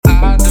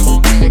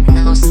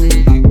Welcome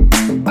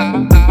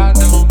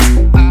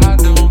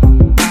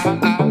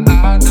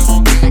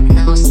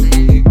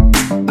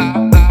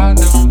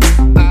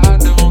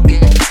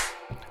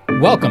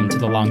to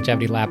the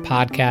Longevity Lab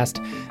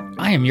podcast.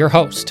 I am your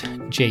host,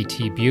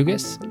 JT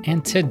Bugas,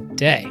 and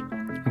today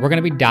we're going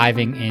to be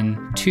diving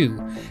into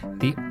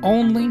the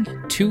only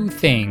two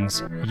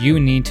things you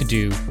need to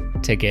do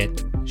to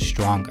get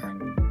stronger.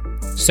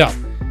 So,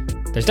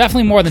 there's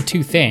definitely more than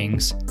two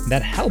things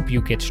that help you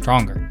get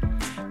stronger.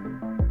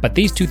 But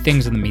these two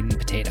things are the meat and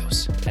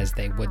potatoes, as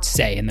they would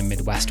say in the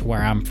Midwest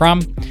where I'm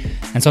from.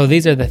 And so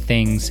these are the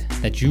things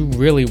that you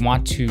really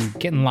want to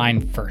get in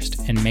line first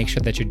and make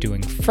sure that you're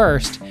doing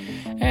first.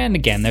 And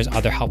again, there's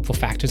other helpful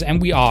factors,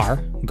 and we are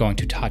going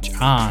to touch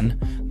on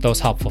those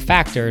helpful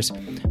factors.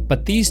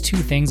 But these two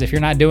things, if you're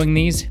not doing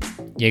these,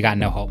 you got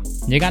no hope.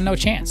 You got no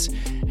chance.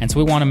 And so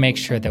we want to make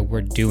sure that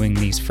we're doing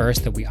these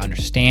first, that we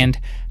understand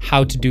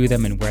how to do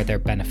them and where their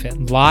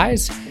benefit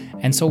lies.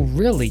 And so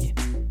really,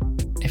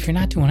 if you're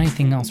not doing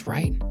anything else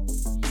right,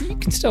 you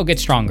can still get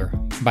stronger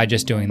by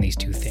just doing these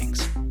two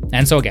things.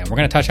 And so again, we're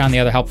going to touch on the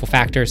other helpful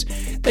factors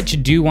that you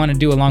do want to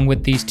do along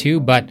with these two,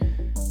 but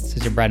this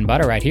is your bread and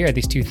butter right here,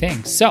 these two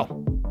things. So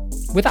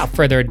without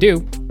further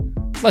ado,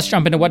 let's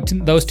jump into what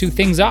those two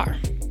things are.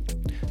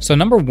 So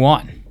number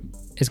one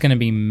is going to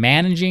be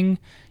managing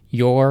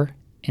your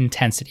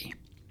intensity.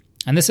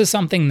 And this is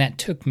something that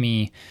took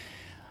me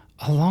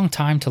a long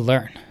time to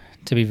learn,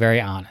 to be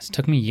very honest. It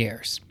took me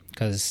years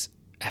because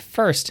at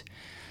first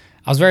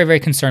I was very, very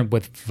concerned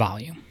with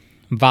volume.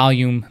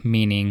 Volume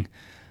meaning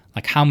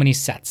like how many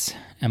sets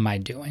am I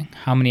doing?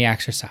 How many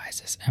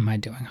exercises am I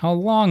doing? How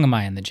long am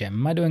I in the gym?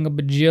 Am I doing a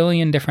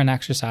bajillion different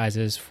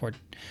exercises for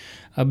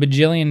a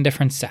bajillion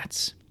different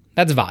sets?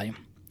 That's volume.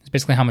 It's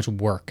basically how much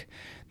work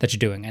that you're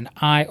doing. And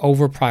I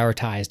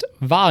over-prioritized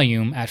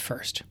volume at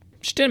first,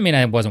 which didn't mean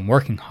I wasn't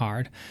working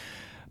hard,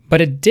 but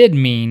it did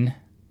mean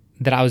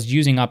that I was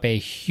using up a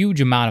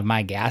huge amount of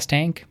my gas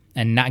tank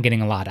and not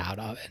getting a lot out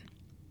of it.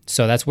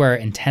 So that's where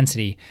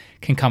intensity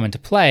can come into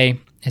play,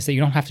 is that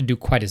you don't have to do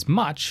quite as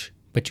much,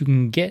 but you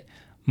can get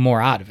more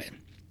out of it.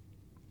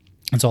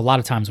 And so a lot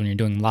of times when you're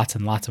doing lots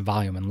and lots of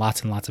volume and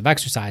lots of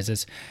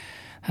exercises,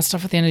 that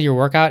stuff at the end of your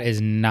workout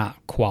is not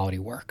quality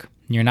work.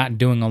 You're not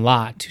doing a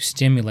lot to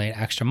stimulate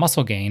extra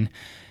muscle gain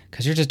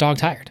because you're just dog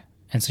tired.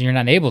 And so you're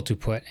not able to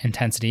put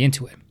intensity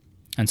into it.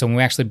 And so when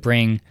we actually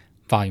bring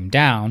volume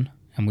down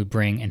and we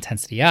bring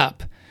intensity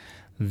up,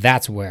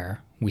 that's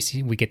where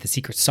we get the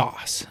secret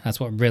sauce. That's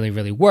what really,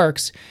 really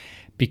works,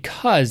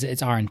 because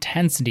it's our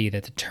intensity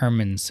that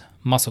determines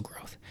muscle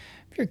growth.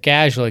 If you're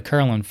casually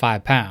curling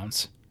 5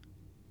 pounds,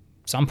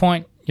 at some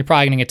point you're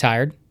probably going to get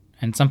tired,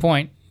 and at some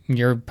point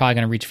you're probably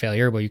going to reach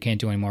failure where you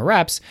can't do any more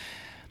reps,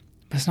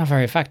 but it's not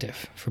very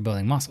effective for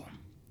building muscle.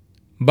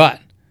 But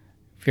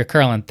if you're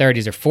curling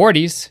 30s or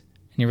 40s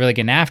and you're really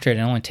getting after it,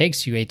 and it only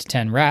takes you 8 to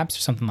 10 reps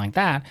or something like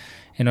that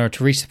in order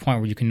to reach the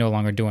point where you can no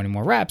longer do any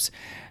more reps,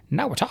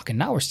 now we're talking.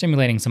 Now we're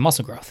stimulating some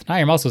muscle growth. Now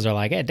your muscles are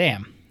like, hey,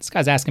 damn, this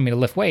guy's asking me to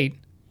lift weight,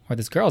 or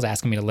this girl's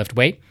asking me to lift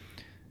weight,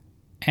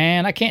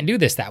 and I can't do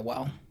this that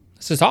well.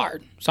 This is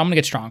hard, so I'm going to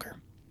get stronger.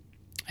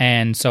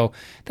 And so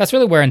that's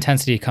really where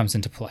intensity comes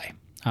into play.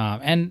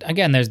 And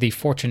again, there's the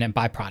fortunate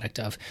byproduct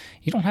of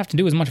you don't have to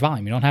do as much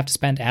volume. You don't have to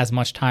spend as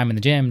much time in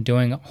the gym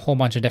doing a whole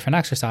bunch of different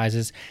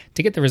exercises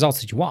to get the results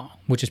that you want,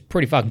 which is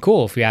pretty fucking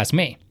cool if you ask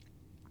me.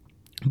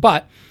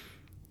 But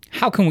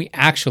how can we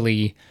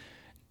actually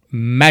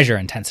measure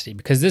intensity?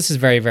 Because this is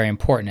very, very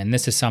important. And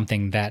this is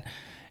something that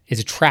is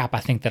a trap I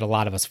think that a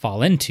lot of us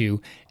fall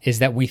into, is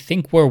that we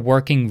think we're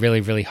working really,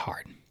 really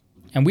hard.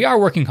 And we are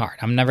working hard.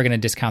 I'm never going to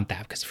discount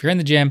that, because if you're in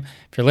the gym,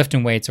 if you're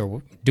lifting weights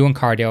or doing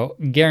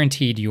cardio,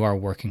 guaranteed you are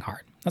working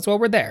hard. That's why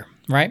we're there,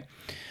 right?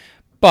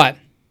 But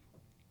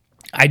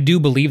I do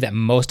believe that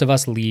most of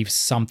us leave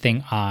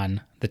something on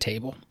the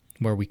table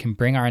where we can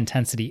bring our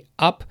intensity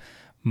up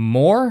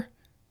more,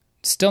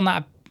 still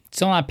not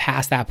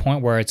past that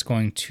point where it's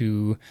going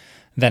to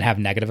then have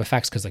negative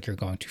effects, because like you're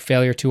going to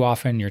failure too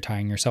often, you're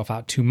tiring yourself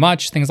out too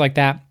much, things like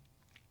that.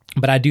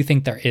 But I do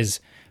think there is,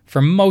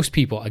 for most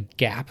people, a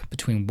gap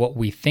between what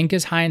we think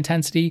is high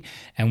intensity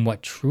and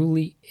what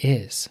truly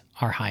is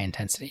our high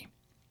intensity.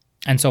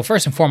 And so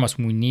first and foremost,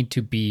 we need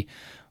to be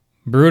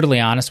brutally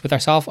honest with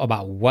ourselves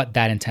about what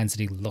that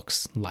intensity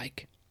looks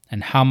like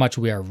and how much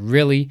we are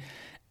really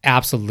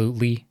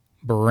absolutely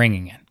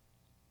bringing it.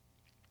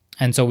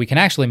 And so we can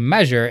actually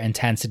measure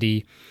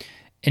intensity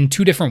in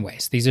two different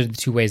ways. These are the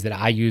two ways that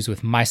I use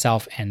with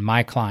myself and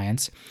my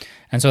clients.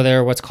 And so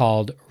they're what's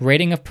called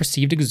rating of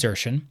perceived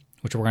exertion,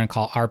 which we're going to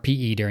call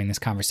RPE during this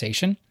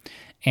conversation,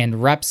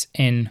 and reps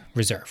in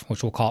reserve,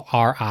 which we'll call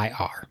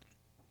RIR.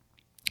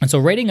 And so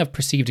rating of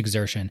perceived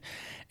exertion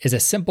is a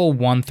simple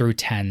 1 through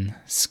 10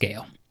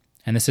 scale.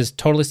 And this is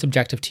totally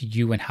subjective to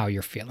you and how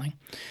you're feeling.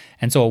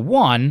 And so a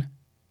 1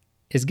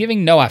 is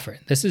giving no effort.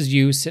 This is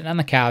you sitting on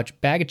the couch,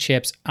 bag of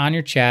chips on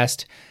your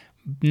chest,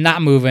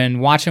 not moving,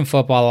 watching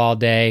football all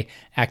day,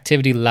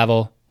 activity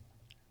level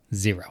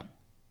 0.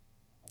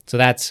 So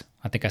that's,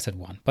 I think I said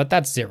 1, but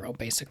that's 0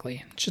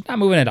 basically. It's just not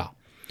moving at all.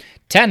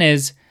 10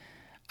 is,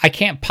 I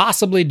can't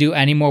possibly do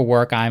any more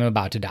work. I'm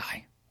about to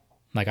die.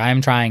 Like, I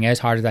am trying as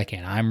hard as I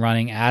can. I'm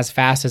running as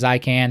fast as I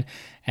can.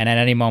 And at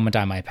any moment,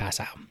 I might pass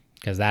out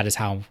because that is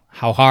how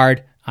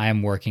hard I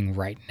am working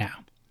right now.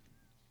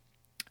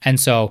 And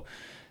so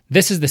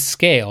this is the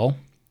scale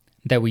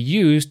that we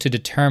use to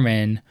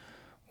determine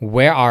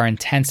where our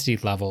intensity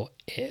level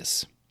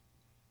is.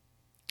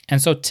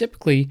 And so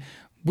typically,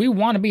 we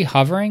want to be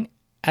hovering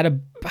at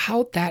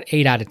about that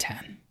 8 out of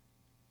 10,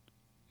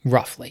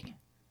 roughly,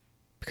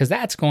 because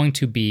that's going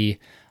to be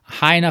a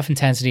high enough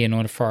intensity in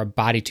order for our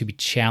body to be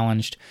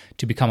challenged,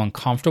 to become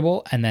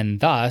uncomfortable, and then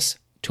thus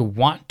to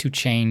want to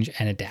change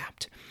and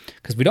adapt.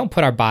 Because we don't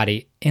put our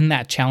body in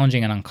that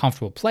challenging and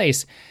uncomfortable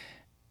place,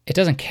 it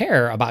doesn't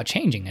care about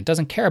changing. It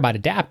doesn't care about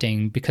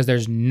adapting because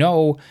there's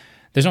no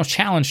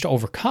challenge to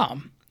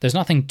overcome. There's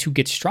nothing to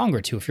get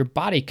stronger to. If your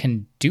body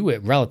can do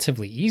it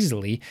relatively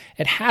easily,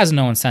 it has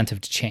no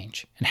incentive to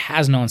change. It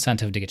has no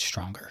incentive to get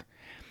stronger.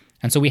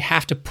 And so we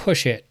have to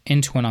push it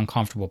into an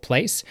uncomfortable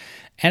place.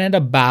 And at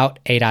about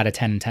 8 out of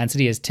 10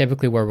 intensity is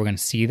typically where we're going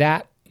to see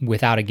that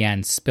without,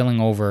 again, spilling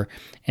over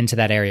into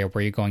that area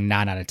where you're going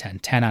 9 out of 10,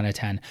 10 out of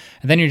 10.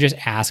 And then you're just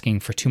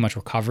asking for too much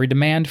recovery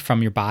demand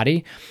from your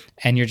body.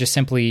 And you're just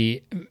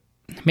simply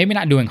maybe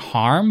not doing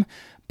harm,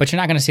 but you're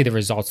not going to see the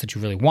results that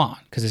you really want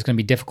because it's going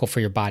to be difficult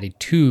for your body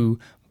to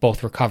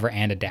both recover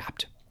and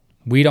adapt.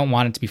 We don't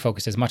want it to be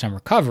focused as much on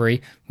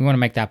recovery. We want to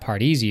make that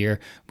part easier.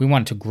 We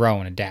want it to grow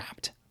and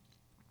adapt.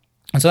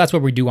 And so that's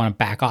where we do want to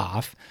back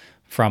off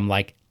from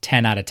like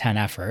 10 out of 10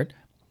 effort.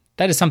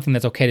 That is something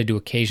that's okay to do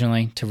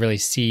occasionally to really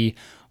see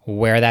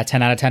where that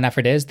 10 out of 10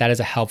 effort is. That is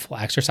a helpful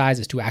exercise,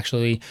 is to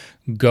actually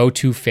go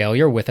to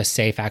failure with a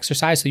safe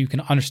exercise so you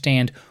can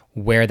understand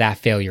where that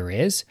failure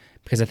is.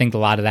 Because I think a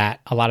lot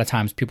of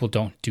times people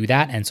don't do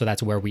that. And so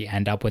that's where we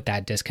end up with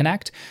that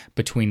disconnect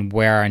between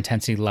where our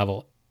intensity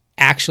level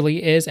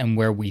actually is and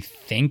where we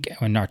think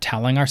and are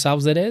telling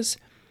ourselves it is.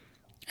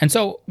 And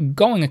so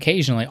going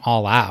occasionally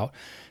all out,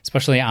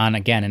 especially on,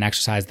 again, an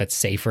exercise that's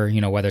safer,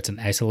 whether it's an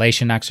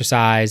isolation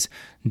exercise,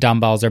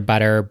 dumbbells are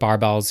better,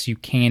 barbells, you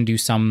can do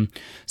some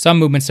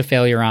movements to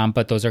failure on,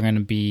 but those are going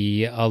to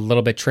be a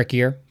little bit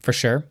trickier for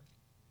sure.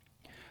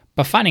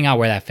 But finding out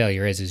where that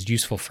failure is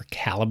useful for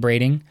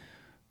calibrating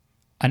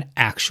an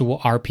actual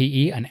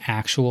RPE, an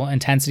actual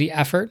intensity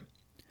effort,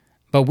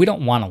 but we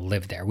don't want to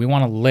live there. We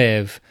want to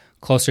live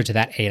closer to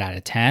that 8 out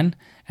of 10.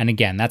 And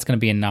again, that's going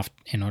to be enough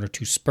in order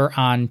to spur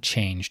on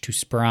change, to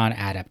spur on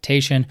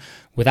adaptation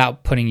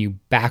without putting you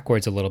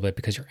backwards a little bit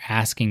because you're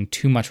asking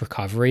too much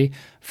recovery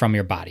from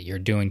your body. You're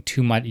doing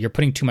too much, you're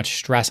putting too much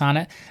stress on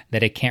it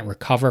that it can't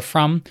recover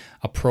from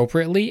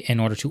appropriately in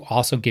order to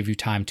also give you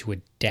time to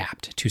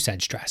adapt to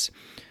said stress.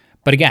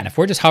 But again, if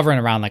we're just hovering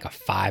around like a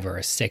 5 or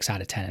a 6 out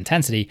of 10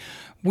 intensity,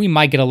 we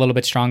might get a little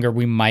bit stronger.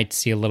 We might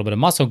see a little bit of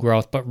muscle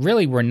growth, but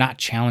really we're not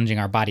challenging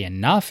our body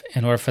enough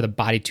in order for the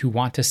body to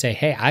want to say,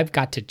 hey, I've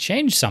got to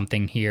change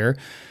something here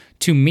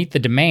to meet the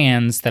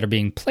demands that are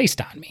being placed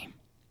on me.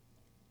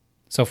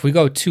 So if we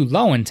go too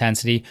low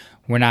intensity,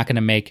 we're not going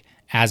to make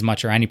as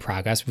much or any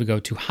progress. If we go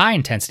too high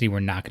intensity, we're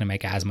not going to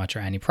make as much or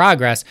any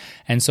progress.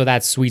 And so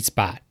that sweet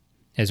spot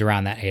is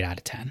around that 8 out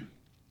of 10.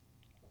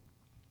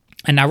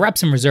 And now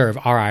reps in reserve,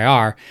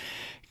 RIR,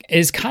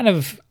 is kind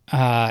of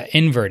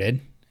inverted.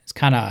 It's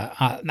kind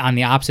of on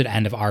the opposite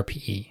end of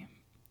RPE,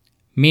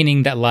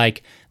 meaning that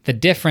like the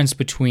difference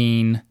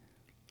between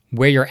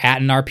where you're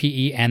at in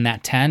RPE and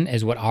that 10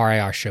 is what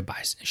RIR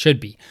should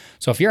be.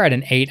 So if you're at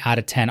an 8 out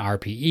of 10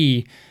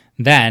 RPE,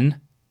 then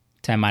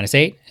 10 minus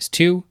 8 is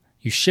 2.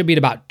 You should be at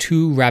about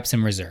 2 reps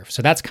in reserve.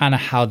 So that's kind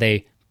of how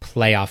they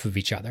play off of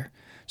each other.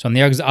 So in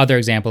the other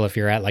example, if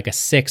you're at like a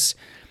 6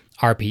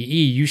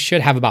 RPE, you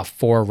should have about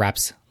 4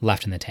 reps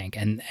left in the tank.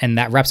 And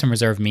that reps in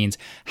reserve means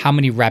how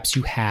many reps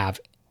you have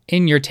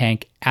in your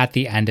tank at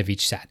the end of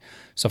each set.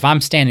 So if I'm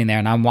standing there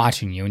and I'm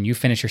watching you and you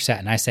finish your set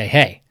and I say,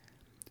 hey,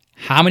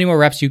 how many more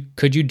reps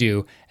could you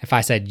do if I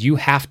said you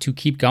have to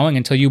keep going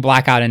until you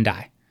black out and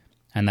die?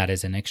 And that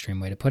is an extreme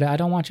way to put it. I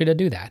don't want you to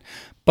do that.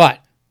 But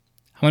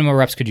how many more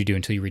reps could you do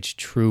until you reach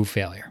true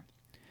failure?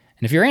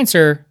 And if your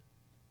answer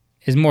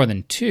is more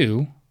than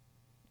 2,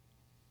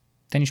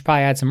 then you should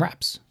probably add some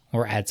reps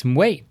or add some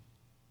weight,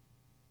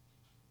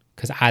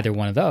 because either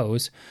one of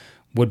those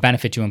would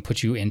benefit you and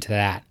put you into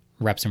that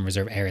reps in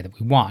reserve area that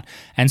we want.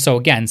 And so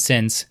again,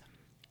 since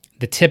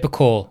the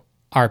typical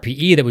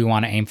RPE that we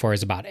want to aim for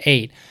is about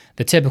 8,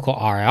 the typical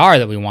RIR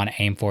that we want to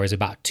aim for is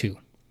about 2.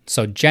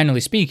 So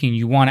generally speaking,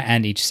 you want to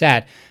end each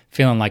set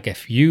feeling like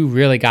if you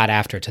really got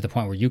after it to the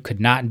point where you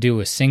could not do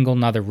a single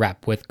another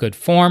rep with good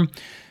form,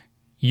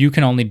 you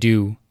can only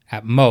do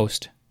at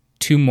most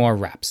 2 more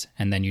reps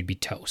and then you'd be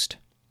toast.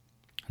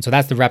 And so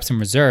that's the reps in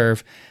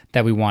reserve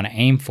that we want to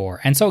aim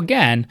for. And so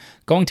again,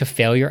 going to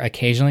failure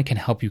occasionally can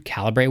help you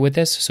calibrate with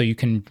this so you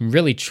can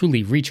really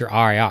truly reach your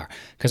RIR.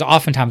 Because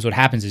oftentimes what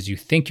happens is you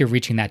think you're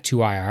reaching that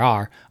 2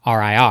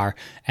 RIR,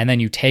 and then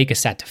you take a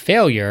set to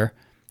failure,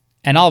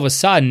 and all of a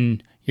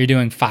sudden you're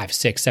doing 5,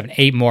 6, 7,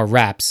 8 more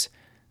reps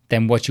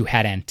than what you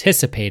had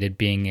anticipated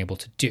being able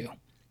to do.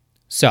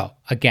 So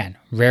again,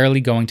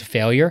 rarely going to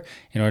failure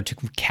in order to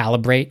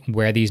calibrate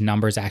where these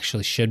numbers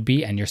actually should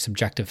be, and your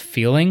subjective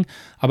feeling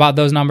about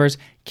those numbers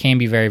can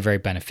be very, very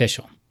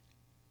beneficial.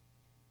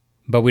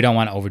 But we don't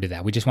want to overdo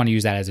that. We just want to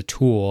use that as a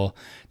tool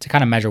to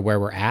kind of measure where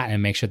we're at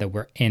and make sure that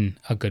we're in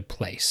a good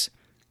place.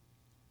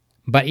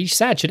 But each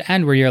set should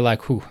end where you're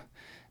like, whew,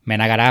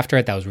 man, I got after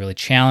it. That was really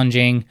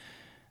challenging.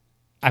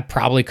 I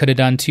probably could have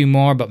done 2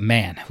 more, but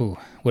man, would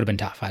have been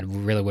tough. I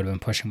really would have been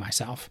pushing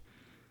myself.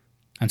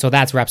 And so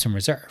that's reps in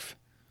reserve.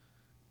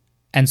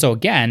 And so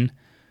again,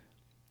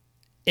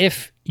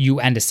 if you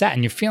end a set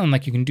and you're feeling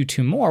like you can do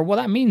 2 more, well,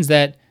 that means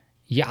that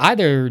you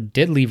either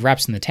did leave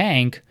reps in the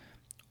tank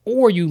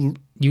or you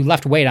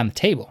left weight on the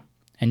table,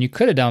 and you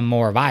could have done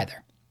more of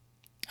either.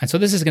 And so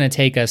this is going to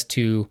take us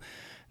to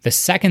the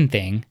second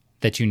thing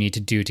that you need to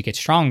do to get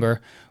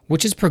stronger,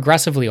 which is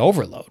progressively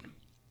overload.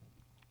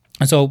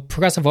 And so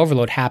progressive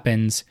overload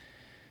happens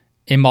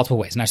in multiple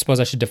ways, and I suppose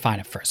I should define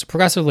it first. So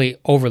progressively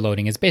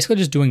overloading is basically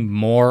just doing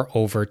more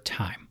over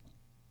time,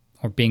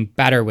 or being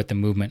better with the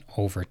movement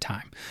over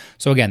time.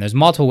 So again, there's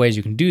multiple ways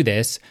you can do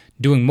this.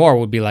 Doing more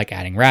would be like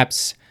adding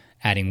reps,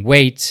 adding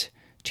weight,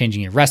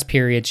 changing your rest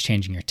periods,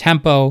 changing your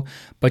tempo,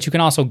 but you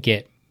can also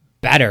get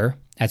better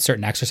at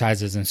certain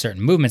exercises and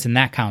certain movements, and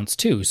that counts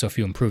too. So if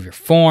you improve your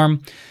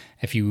form,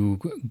 if you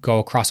go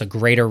across a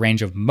greater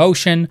range of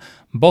motion,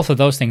 both of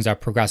those things are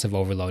progressive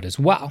overload as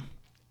well.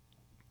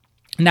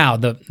 Now,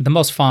 the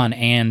most fun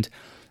and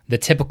the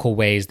typical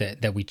ways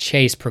that we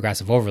chase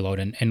progressive overload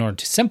in order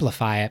to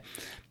simplify it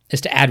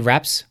is to add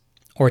reps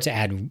or to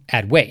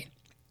add weight.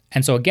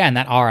 And so again,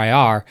 that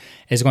RIR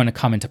is going to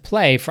come into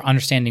play for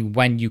understanding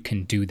when you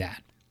can do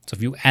that. So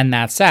if you end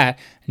that set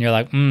and you're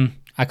like,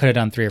 I could have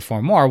done 3 or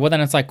 4 more, well,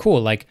 then it's like, cool,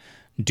 like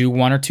do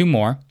 1 or 2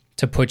 more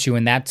to put you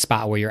in that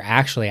spot where you're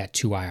actually at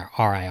 2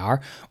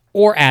 RIR,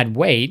 or add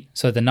weight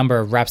so the number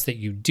of reps that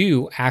you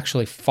do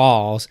actually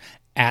falls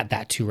at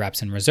that 2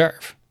 reps in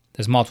reserve.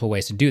 There's multiple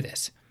ways to do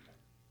this.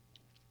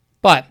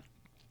 But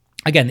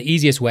again, the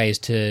easiest way is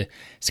to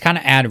kind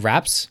of add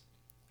reps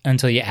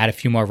until you add a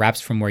few more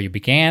reps from where you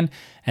began.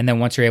 And then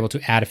once you're able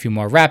to add a few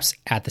more reps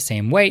at the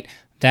same weight,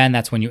 then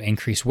that's when you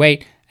increase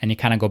weight and you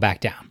kind of go back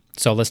down.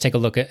 So let's take a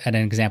look at an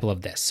example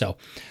of this. So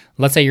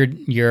let's say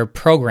your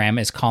program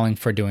is calling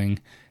for doing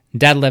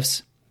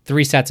deadlifts,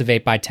 3 sets of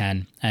 8 by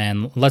 10.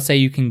 And let's say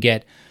you can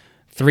get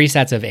 3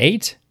 sets of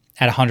 8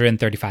 at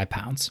 135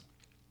 pounds.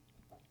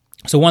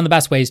 So one of the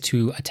best ways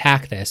to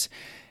attack this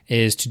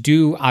is to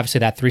do, obviously,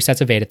 that 3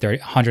 sets of 8 at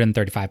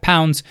 135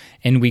 pounds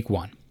in week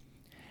 1.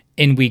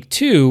 In week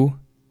 2,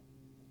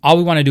 all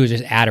we want to do is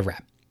just add a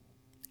rep.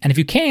 And if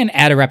you can,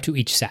 add a rep to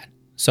each set.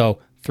 So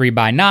 3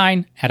 by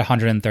 9 at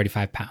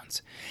 135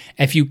 pounds.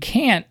 If you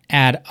can't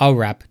add a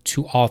rep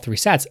to all 3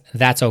 sets,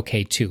 that's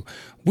okay too.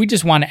 We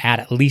just want to add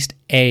at least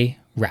a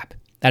rep.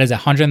 That is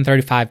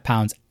 135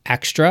 pounds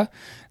extra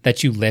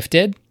that you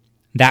lifted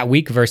that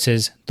week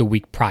versus the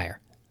week prior.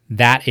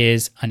 That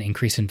is an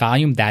increase in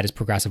volume. That is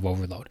progressive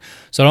overload.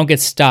 So don't get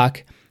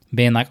stuck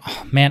being like,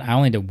 oh man, I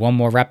only did 1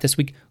 more rep this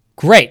week.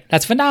 Great,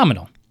 that's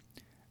phenomenal.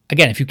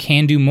 Again, if you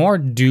can do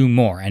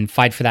more and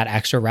fight for that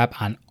extra rep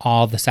on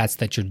all the sets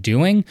that you're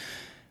doing.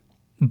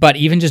 But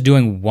even just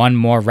doing 1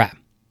 more rep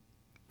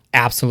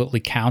absolutely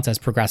counts as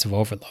progressive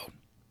overload.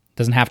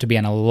 Doesn't have to be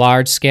on a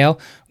large scale.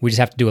 We just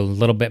have to do a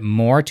little bit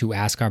more to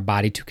ask our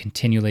body to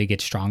continually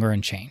get stronger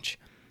and change.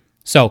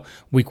 So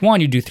week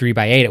 1, you do 3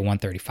 by 8 at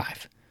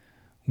 135.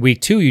 Week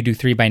 2, you do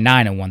 3 by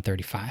 9 at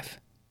 135.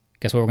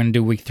 Guess what we're going to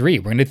do week 3?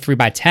 We're going to do 3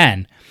 by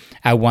 10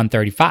 at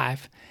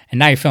 135. And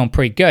now you're feeling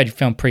pretty good, you're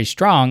feeling pretty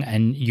strong,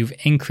 and you've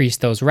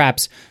increased those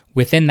reps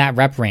within that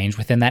rep range,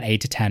 within that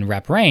 8 to 10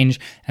 rep range.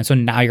 And so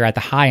now you're at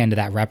the high end of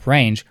that rep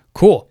range.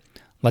 Cool.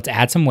 Let's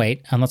add some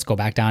weight and let's go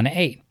back down to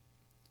 8.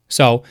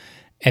 So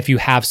if you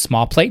have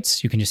small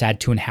plates, you can just add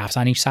 2.5s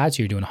on each side.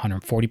 So you're doing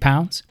 140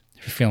 pounds.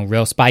 If you're feeling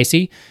real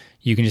spicy,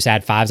 you can just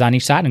add 5s on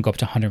each side and go up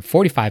to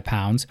 145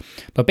 pounds.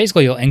 But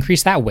basically you'll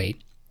increase that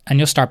weight and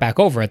you'll start back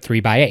over at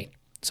 3 by 8.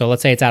 So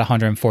let's say it's at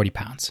 140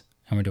 pounds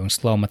and we're doing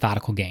slow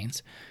methodical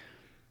gains.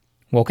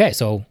 Well, okay,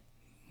 so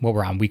what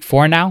we're on week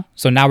 4 now.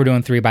 So now we're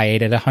doing 3 by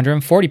 8 at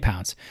 140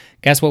 pounds.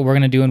 Guess what we're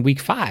going to do in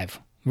week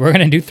 5? We're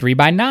going to do 3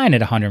 by 9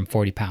 at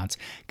 140 pounds.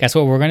 Guess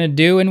what we're going to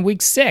do in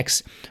week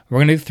 6? We're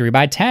going to do 3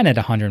 by 10 at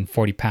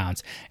 140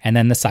 pounds. And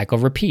then the cycle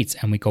repeats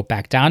and we go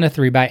back down to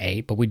 3 by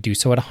 8, but we do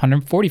so at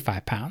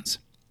 145 pounds.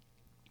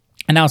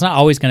 And now it's not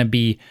always going to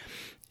be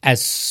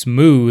as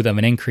smooth of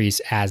an increase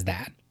as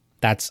that.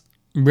 That's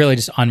really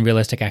just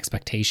unrealistic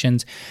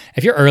expectations.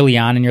 If you're early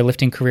on in your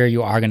lifting career,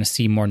 you are going to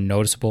see more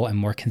noticeable and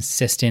more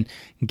consistent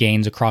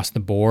gains across the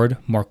board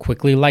more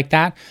quickly like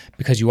that,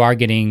 because you are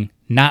getting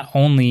not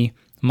only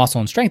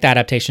muscle and strength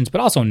adaptations, but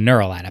also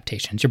neural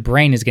adaptations. Your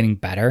brain is getting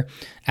better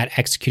at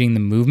executing the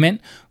movement,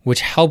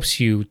 which helps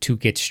you to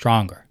get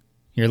stronger.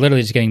 You're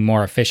literally just getting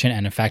more efficient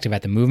and effective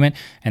at the movement,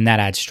 and that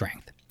adds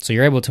strength. So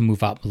you're able to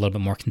move up a little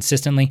bit more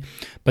consistently.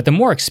 But the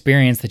more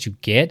experience that you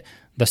get,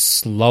 the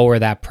slower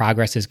that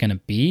progress is going to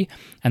be.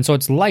 And so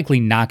it's likely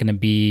not going to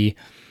be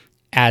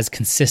as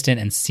consistent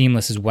and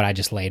seamless as what I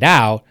just laid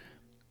out,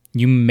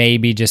 You may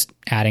be just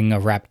adding a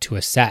rep to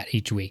a set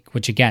each week,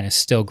 which again is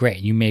still great.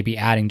 You may be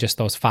adding just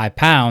those 5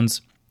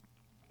 pounds,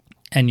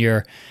 and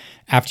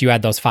after you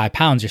add those 5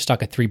 pounds, you're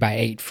stuck at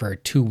 3x8 for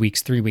 2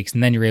 weeks, 3 weeks,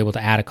 and then you're able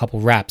to add a couple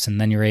reps,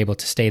 and then you're able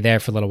to stay there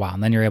for a little while,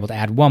 and then you're able to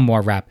add one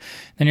more rep,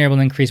 then you're able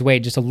to increase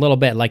weight just a little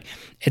bit. Like,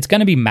 it's going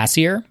to be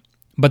messier,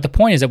 but the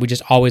point is that we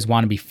just always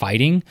want to be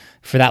fighting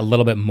for that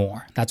little bit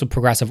more. That's what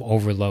progressive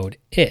overload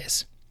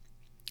is.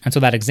 And so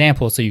that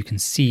example, so you can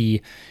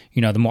see,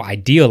 the more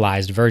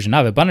idealized version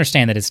of it, but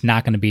understand that it's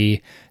not going to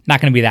be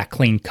that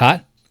clean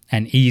cut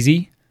and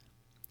easy.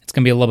 It's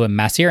going to be a little bit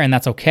messier, and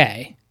that's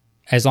okay,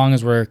 as long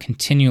as we're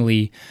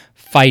continually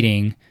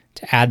fighting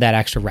to add that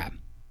extra rep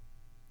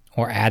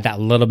or add that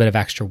little bit of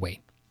extra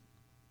weight.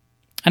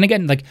 And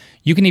again, like,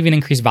 you can even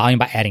increase volume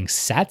by adding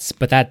sets,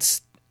 but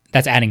that's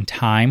adding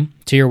time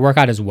to your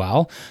workout as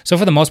well. So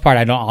for the most part,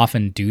 I don't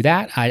often do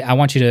that. I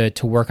want you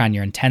to work on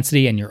your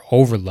intensity and your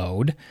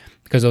overload,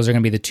 because those are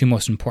going to be the two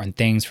most important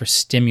things for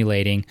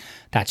stimulating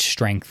that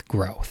strength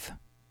growth.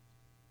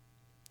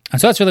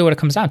 And so that's really what it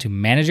comes down to.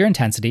 Manage your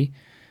intensity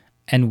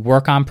and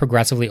work on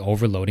progressively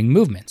overloading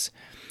movements.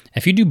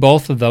 If you do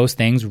both of those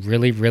things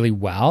really, really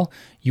well,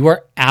 you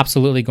are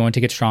absolutely going to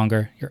get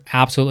stronger. You're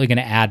absolutely going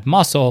to add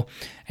muscle,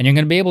 and you're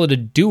going to be able to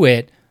do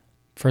it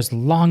for as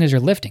long as you're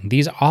lifting.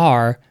 These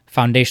are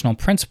foundational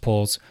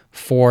principles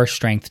for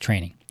strength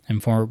training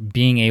and for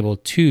being able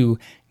to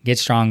get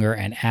stronger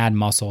and add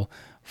muscle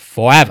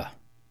forever,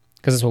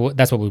 because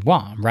that's what we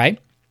want, right?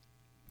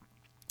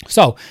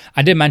 So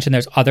I did mention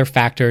there's other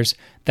factors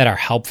that are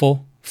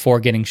helpful for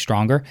getting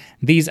stronger.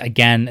 These are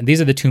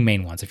the two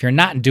main ones. If you're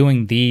not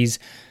doing these,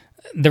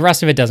 the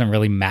rest of it doesn't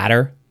really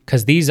matter,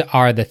 because these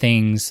are the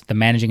things, the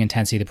managing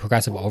intensity, the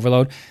progressive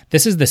overload.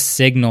 This is the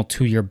signal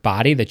to your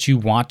body that you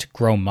want to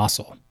grow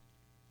muscle,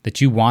 that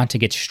you want to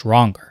get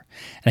stronger.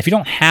 And if you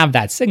don't have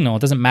that signal, it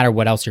doesn't matter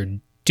what else you're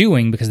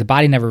doing, because the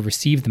body never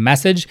received the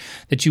message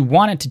that you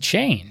want it to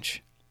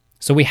change.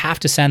 So we have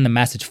to send the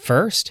message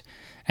first,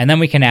 and then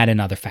we can add in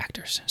other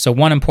factors. So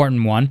one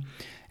important one,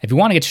 if you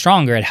want to get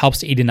stronger, it helps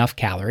to eat enough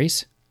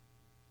calories.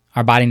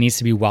 Our body needs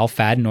to be well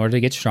fed in order to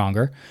get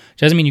stronger. It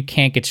doesn't mean you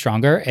can't get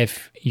stronger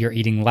if you're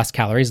eating less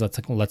calories.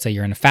 Let's say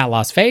you're in a fat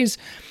loss phase.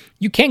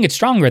 You can get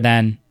stronger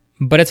then,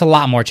 but it's a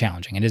lot more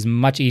challenging. It is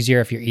much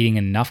easier if you're eating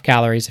enough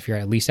calories, if you're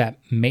at least at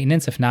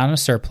maintenance, if not in a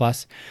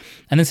surplus.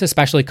 And this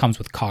especially comes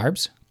with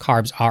carbs.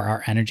 Carbs are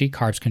our energy.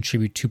 Carbs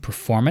contribute to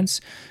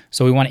performance.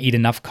 So we want to eat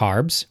enough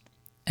carbs.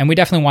 And we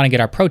definitely want to get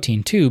our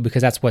protein too,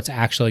 because that's what's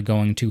actually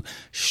going to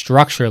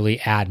structurally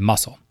add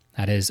muscle.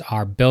 That is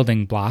our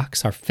building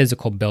blocks, our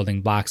physical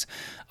building blocks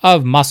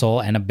of muscle,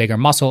 and a bigger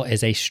muscle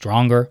is a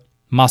stronger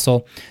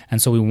muscle.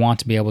 And so we want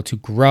to be able to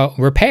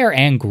repair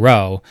and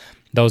grow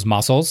those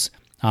muscles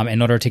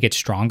in order to get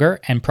stronger,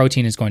 and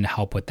protein is going to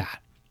help with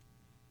that.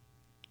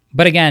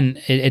 But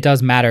again, it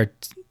does matter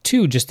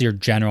too, just your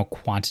general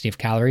quantity of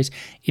calories.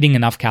 Eating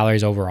enough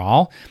calories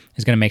overall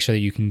is going to make sure that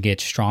you can get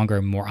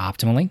stronger more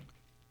optimally.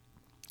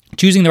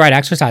 Choosing the right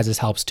exercises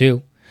helps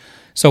too.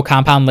 So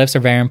compound lifts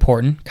are very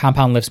important.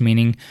 Compound lifts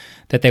meaning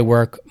that they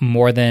work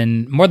more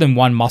than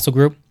one muscle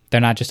group. They're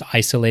not just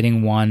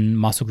isolating one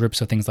muscle group.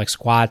 So things like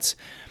squats,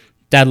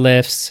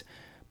 deadlifts,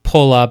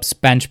 pull-ups,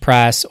 bench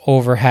press,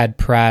 overhead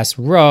press,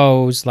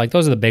 rows, like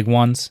those are the big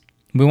ones.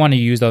 We want to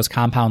use those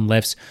compound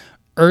lifts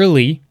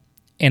early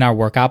in our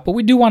workout, but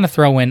we do want to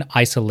throw in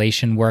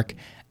isolation work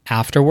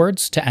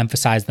afterwards to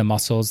emphasize the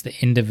muscles,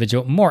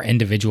 the more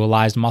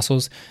individualized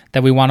muscles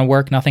that we want to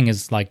work. Nothing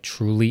is like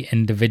truly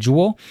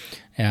individual,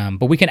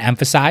 but we can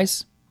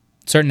emphasize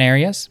certain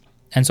areas.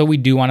 And so we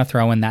do want to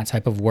throw in that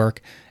type of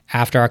work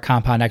after our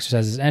compound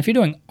exercises. And if you're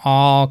doing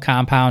all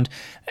compound,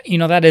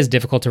 that is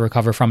difficult to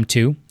recover from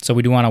too. So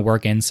we do want to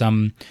work in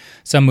some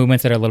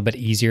movements that are a little bit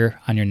easier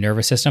on your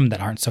nervous system,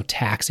 that aren't so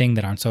taxing,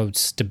 that aren't so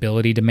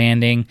stability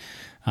demanding,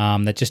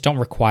 that just don't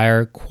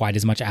require quite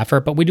as much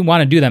effort. But we do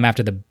want to do them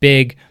after the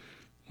big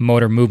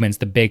motor movements,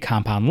 the big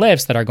compound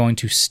lifts that are going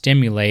to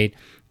stimulate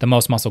the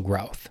most muscle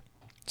growth.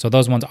 So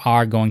those ones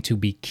are going to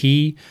be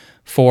key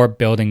for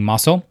building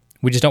muscle.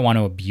 We just don't want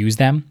to abuse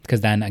them,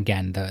 because then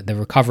again, the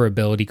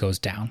recoverability goes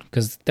down,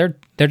 because they're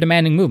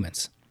demanding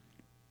movements.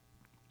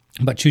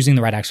 But choosing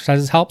the right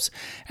exercises helps.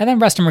 And then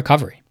rest and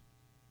recovery.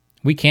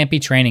 We can't be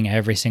training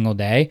every single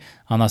day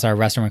unless our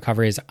rest and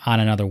recovery is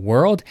on another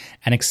world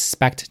and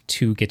expect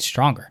to get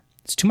stronger.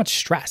 It's too much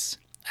stress.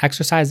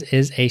 Exercise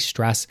is a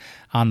stress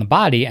on the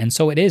body, and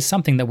so it is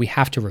something that we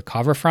have to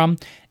recover from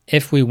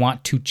if we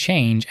want to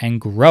change and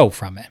grow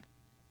from it.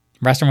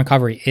 Rest and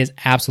recovery is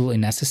absolutely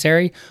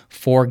necessary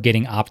for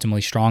getting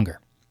optimally stronger.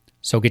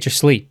 So get your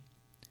sleep.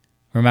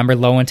 Remember,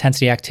 low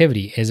intensity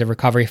activity is a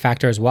recovery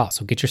factor as well,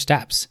 so get your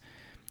steps.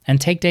 And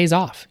take days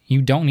off.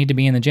 You don't need to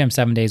be in the gym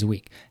 7 days a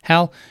week.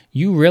 Hell,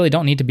 you really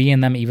don't need to be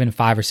in them even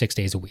 5 or 6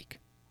 days a week.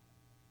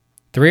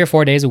 3 or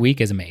 4 days a week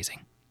is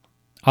amazing.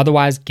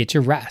 Otherwise, get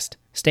your rest.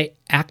 Stay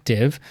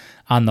active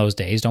on those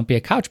days. Don't be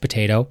a couch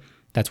potato.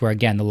 That's where,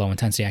 again, the low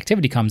intensity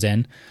activity comes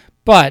in.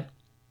 But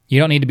you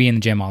don't need to be in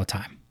the gym all the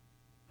time.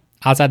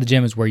 Outside the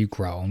gym is where you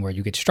grow and where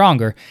you get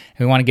stronger. And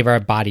we want to give our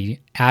body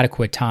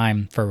adequate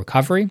time for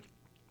recovery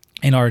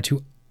in order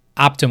to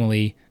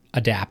optimally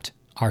adapt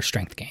our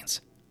strength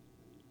gains.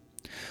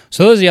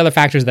 So those are the other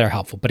factors that are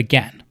helpful. But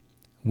again,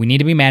 we need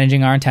to be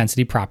managing our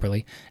intensity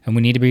properly, and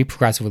we need to be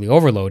progressively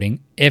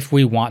overloading if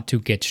we want to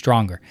get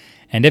stronger.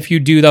 And if you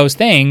do those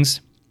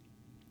things,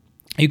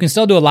 you can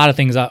still do a lot of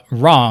things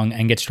wrong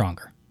and get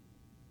stronger.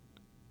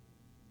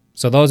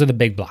 So those are the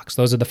big blocks.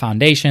 Those are the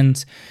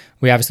foundations.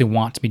 We obviously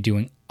want to be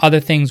doing other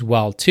things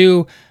well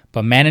too,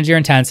 but manage your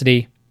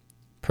intensity,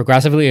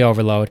 progressively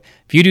overload.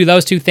 If you do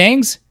those two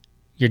things,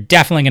 you're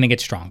definitely going to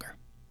get stronger.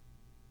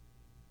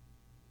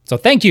 So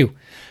thank you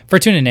for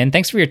tuning in.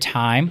 Thanks for your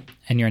time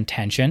and your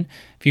intention.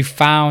 If you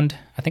found,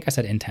 I think I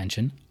said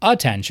intention,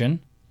 attention,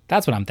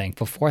 that's what I'm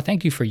thankful for.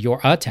 Thank you for your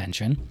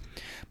attention.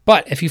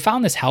 But if you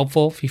found this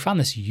helpful, if you found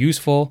this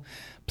useful,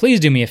 please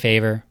do me a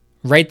favor,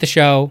 rate the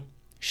show,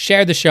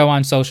 share the show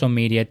on social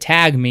media,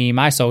 tag me.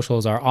 My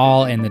socials are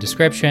all in the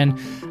description.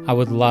 I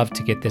would love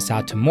to get this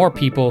out to more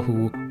people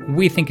who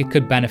we think it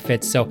could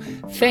benefit. So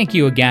thank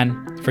you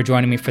again for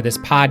joining me for this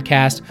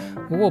podcast.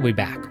 We'll be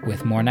back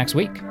with more next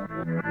week.